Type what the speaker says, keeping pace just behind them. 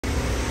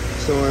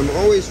So I'm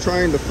always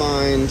trying to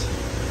find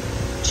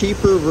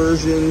cheaper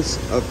versions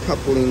of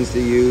couplings to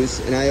use,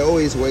 and I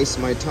always waste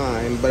my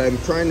time, but I'm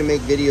trying to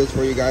make videos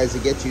for you guys to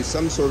get you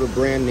some sort of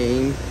brand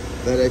name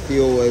that I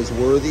feel is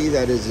worthy,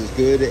 that is as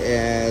good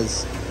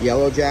as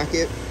Yellow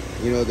Jacket,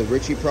 you know, the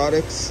Ritchie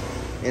products,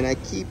 and I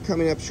keep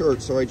coming up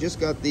short. So I just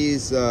got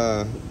these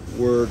were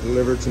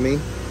delivered to me,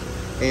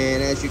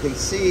 and as you can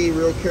see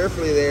real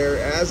carefully there,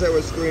 as I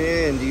was screwing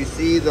in, do you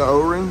see the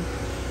O-ring?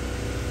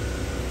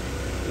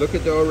 Look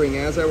at the O-ring.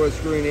 As I was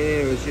screwing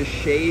in, it was just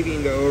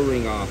shaving the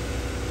O-ring off.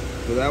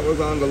 So that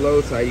was on the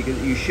low side.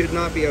 You should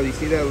not be able to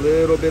see that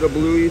little bit of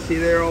blue you see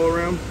there all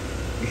around.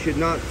 You should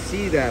not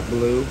see that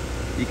blue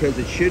because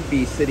it should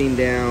be sitting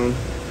down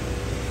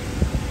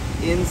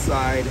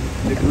inside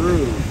the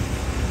groove.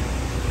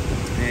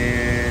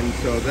 And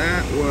so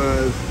that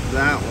was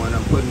that one.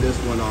 I'm putting this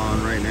one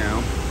on right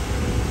now.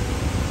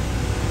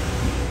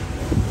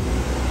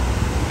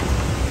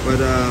 But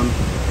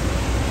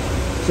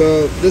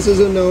so this is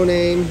a no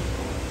name,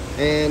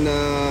 and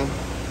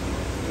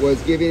was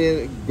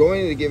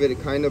going to give it a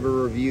kind of a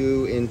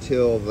review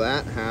until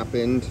that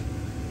happened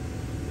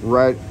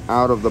right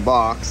out of the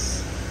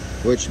box,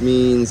 which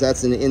means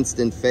that's an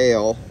instant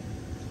fail.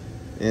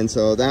 And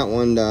so that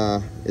one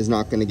is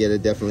not going to get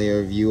definitely a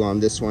review on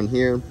this one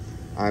here.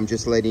 I'm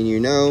just letting you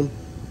know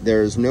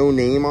there's no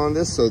name on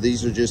this, so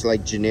these are just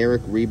like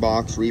generic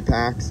Reeboks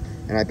repacks.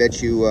 And I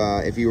bet you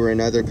if you were in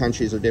other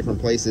countries or different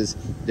places,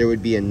 there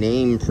would be a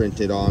name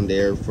printed on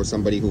there for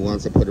somebody who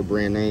wants to put a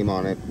brand name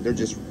on it. They're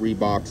just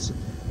Reeboks,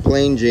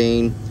 plain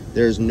Jane.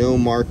 There's no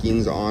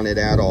markings on it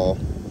at all.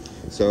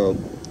 So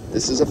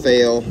this is a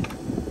fail,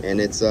 and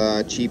it's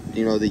cheap,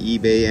 you know, the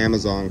eBay,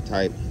 Amazon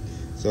type.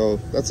 So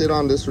that's it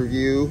on this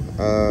review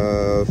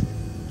of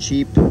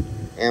cheap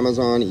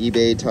Amazon,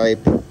 eBay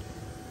type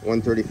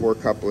 134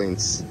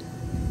 couplings.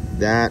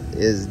 That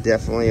is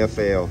definitely a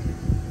fail.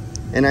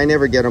 And I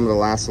never get them to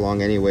last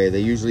long anyway.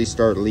 They usually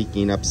start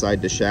leaking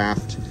upside the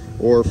shaft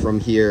or from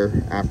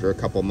here after a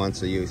couple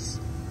months of use.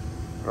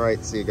 All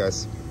right, see you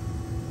guys.